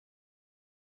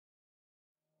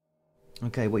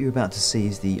Okay, what you're about to see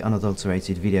is the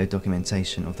unadulterated video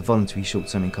documentation of the voluntary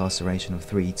short-term incarceration of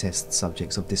 3 test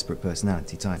subjects of disparate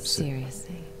personality types.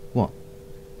 Seriously? What?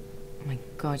 Oh my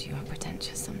god, you are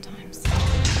pretentious sometimes.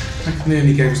 I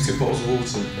nearly gave us 2 bottles of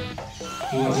water.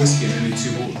 All that whiskey and only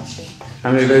 2 waters.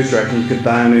 How many of those do you reckon you could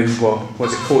down in, what,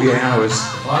 was it 48 hours?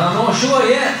 Well, I'm not sure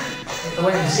yet. We're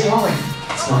waiting to see, aren't we?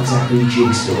 It's not exactly a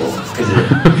jigsaw, is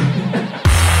it?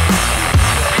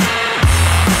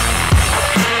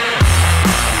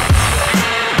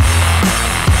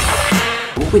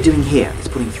 What we're doing here is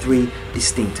putting 3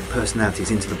 distinct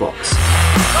personalities into the box.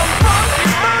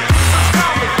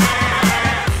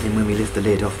 And then when we lift the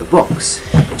lid off the box,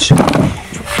 it should...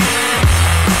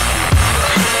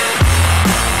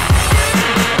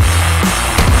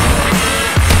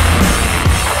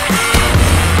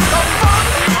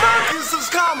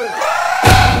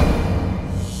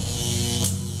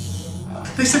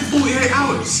 They said 48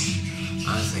 hours!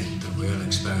 I think the real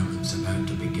experiment's about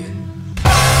to begin.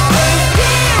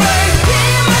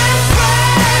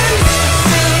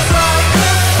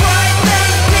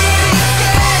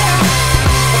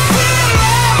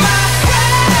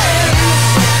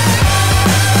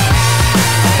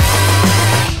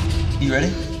 You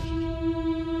ready?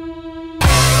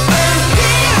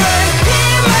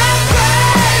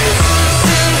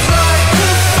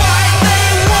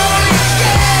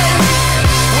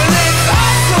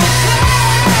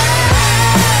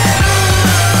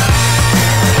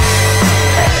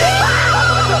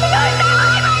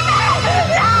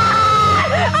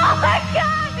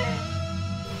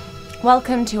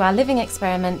 Welcome to our living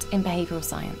experiment in behavioural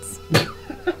science.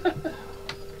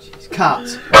 Jeez,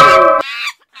 cut!